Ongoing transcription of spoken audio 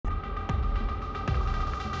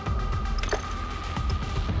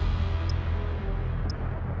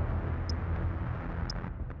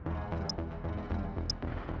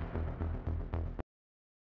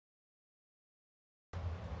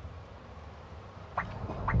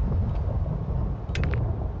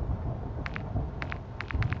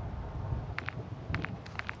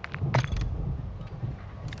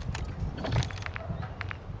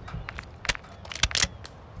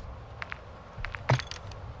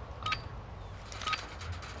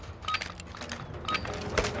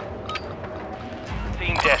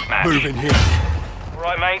deathmatch. Move in here.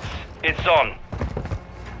 Right, mates, it's on.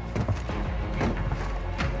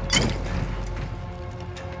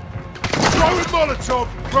 Throwing Molotov!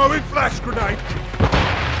 Throwing flash grenade!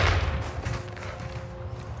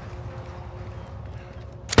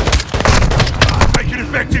 Make it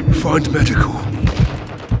effective! Find medical.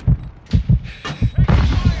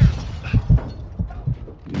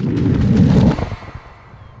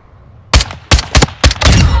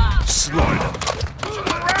 Slide.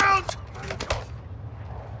 Around!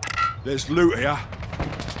 There's loot here.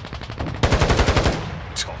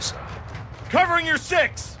 Tosser. Covering your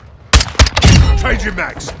 6! Changing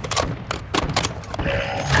mags.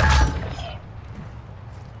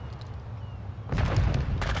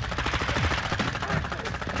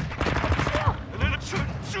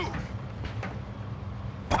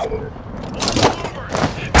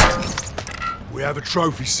 We have a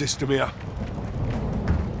trophy system here.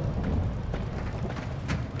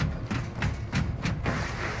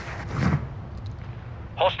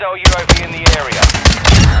 Hostile UAV in the area.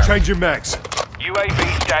 Changing mags.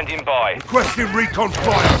 UAV standing by. Requesting recon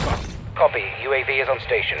flyover. Copy. UAV is on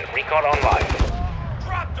station. Recon online.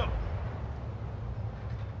 Dropped them!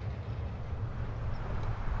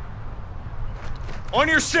 On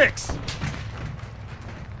your 6!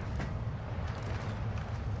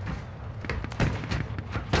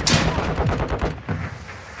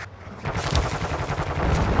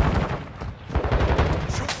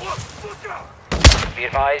 Be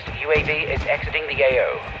advised, UAV is exiting the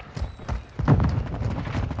AO.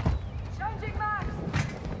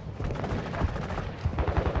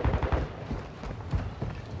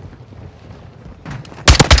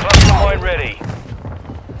 Cluster mine ready.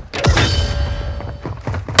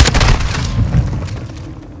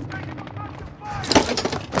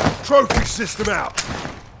 Trophy system out.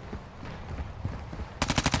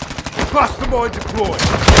 Cluster mine deployed.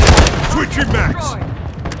 Switching mags.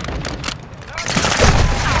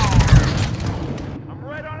 I'm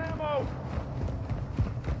right on ammo!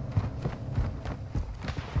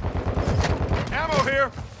 Ammo here!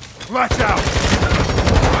 Flash out.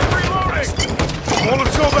 I'm reloading!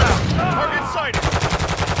 Molotov out. Target sighted!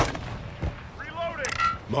 Reloading!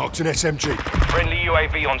 Marked an SMG. Friendly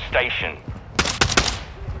UAV on station.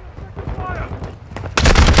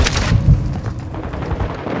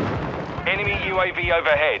 Enemy UAV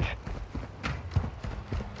overhead.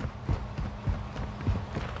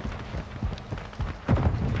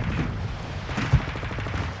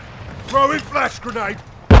 Throwing flash grenade.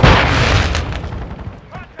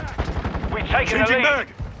 We've taken the Changing lead. mag.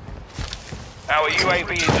 Our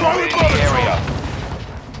UAV is Throwing in the Molotov. area.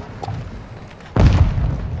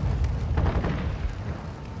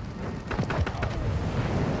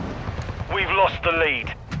 We've lost the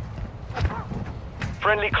lead.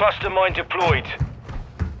 Friendly cluster mine deployed.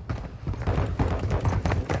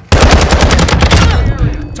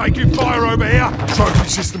 Taking fire over here. Trophy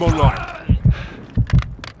system online.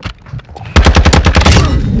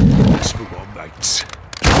 That's for one, mates.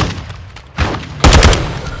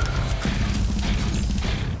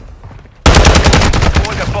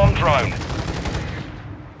 Deployed a bomb drone.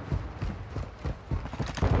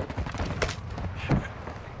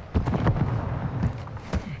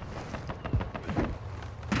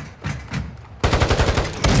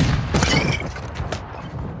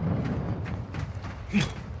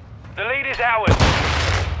 The lead is ours.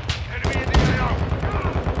 Enemy in the AO.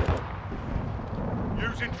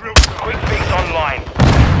 Using drill stone. Quick fix online.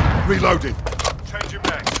 Reloading. Changing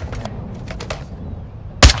mags.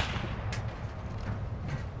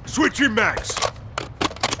 Switching mags.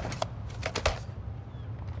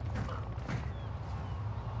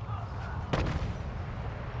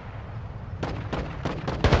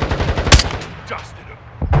 Dusted him.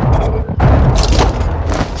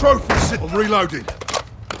 Trophy system reloading.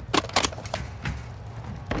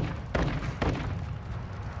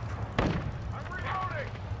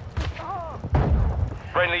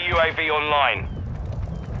 Friendly UAV online.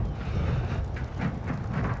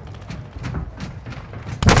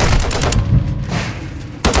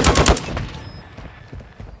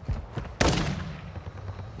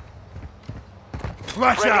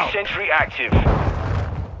 Flash Friendly out. sentry active.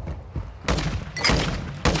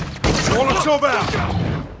 Molotov out.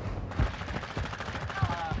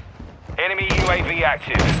 Enemy UAV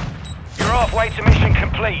active. You're halfway to mission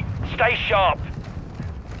complete. Stay sharp.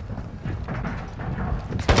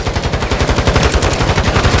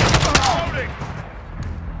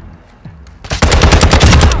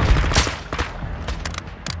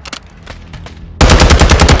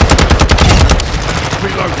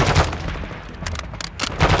 Reloading.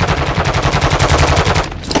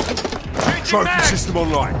 Trophy system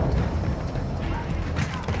online.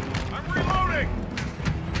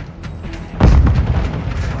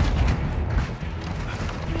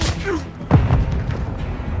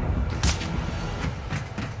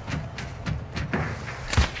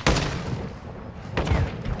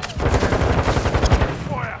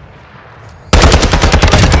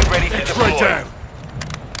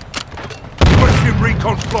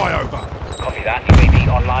 flyover. Copy that. UAV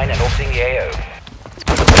online and orbiting the AO.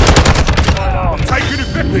 Taking it.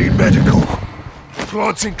 Need medical.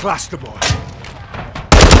 Glancing cluster mine.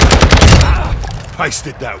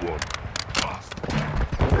 Pasted that one.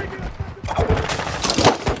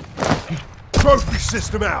 Trophy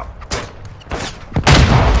system out.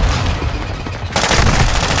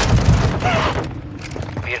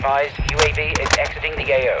 Be advised, UAV is exiting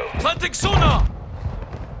the AO. Planting sonar!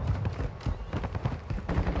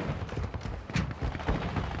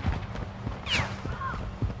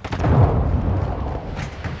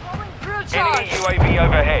 Enemy UAV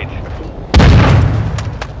overhead.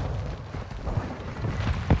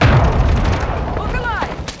 Look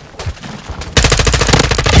alive!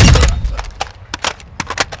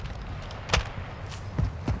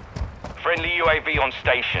 Friendly UAV on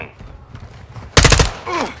station.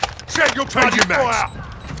 Check your target max.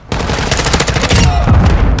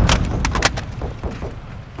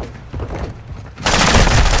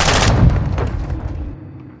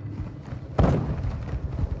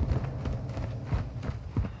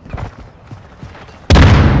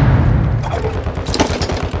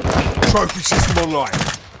 Trophy system online.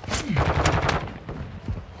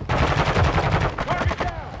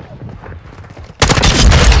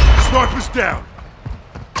 Sniper's down.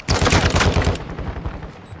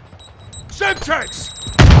 Semtex!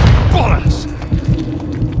 Bollocks!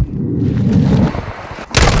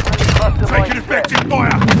 Taking effective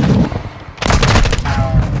fire!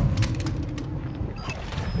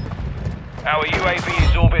 Our UAV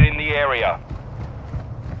is orbiting the area.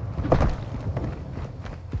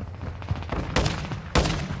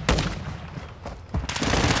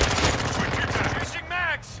 Switching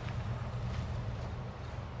mags!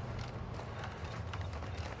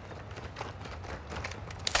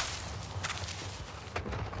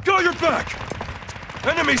 Got your back!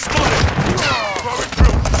 Enemy spotted! Throwing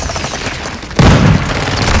through.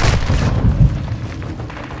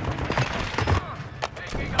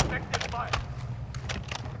 Taking effective fire.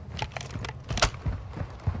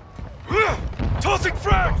 Tossing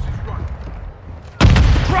frag!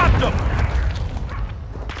 Grab them!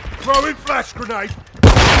 Throwing flash grenade!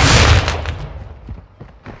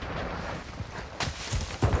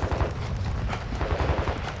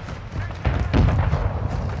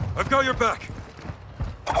 I've got your back.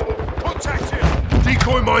 Contact here!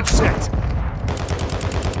 Decoy mine set!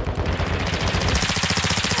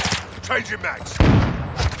 Changing mags!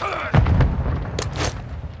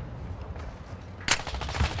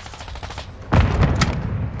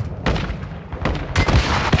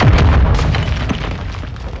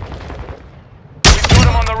 Got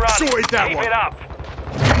him on the run. Sorted that Keep one. it up.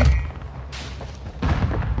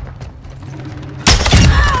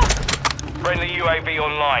 Friendly UAV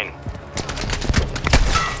online.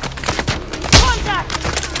 Contact!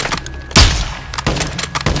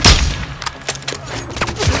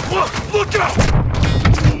 Look out!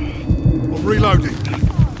 I'm reloading.